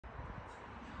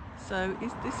So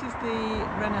this is the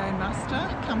Renault Master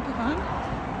Camper-van.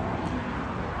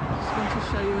 Just going to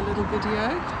show you a little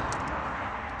video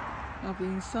of the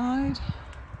inside.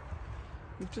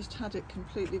 We've just had it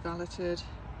completely valeted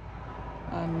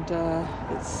and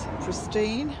it's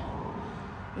pristine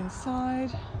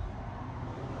inside.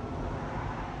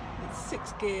 It's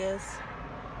 6 gears.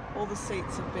 All the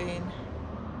seats have been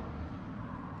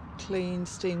cleaned,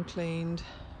 steam cleaned.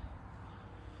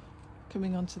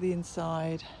 Coming onto the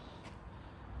inside,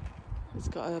 it's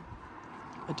got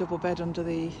a double bed under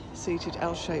the seated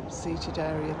L-shaped seated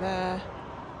area there.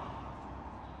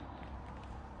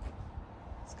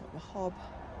 It's got the hob,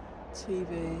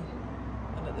 TV,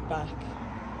 and at the back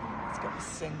it's got the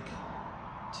sink,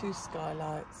 2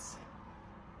 skylights,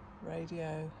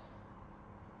 radio,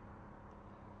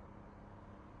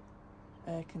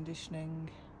 air conditioning.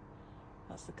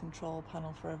 That's the control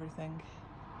panel for everything.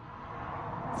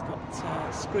 It's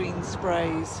got screen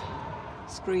sprays,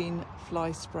 screen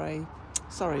fly screens,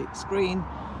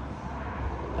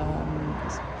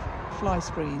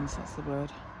 that's the word.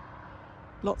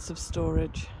 Lots of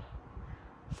storage,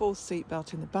 full seat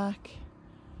belt in the back,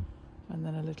 and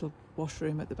then a little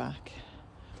washroom at the back.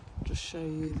 I'll just show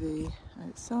you the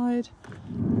outside.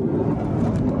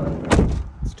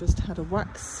 It's just had a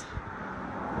wax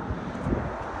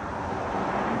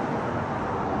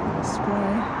and a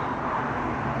spray.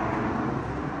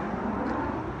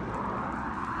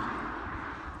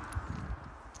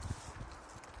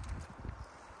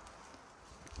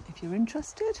 If you're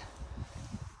interested,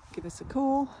 give us a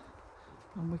call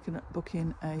and we can book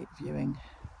in a viewing.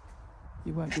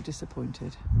 You won't be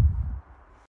disappointed.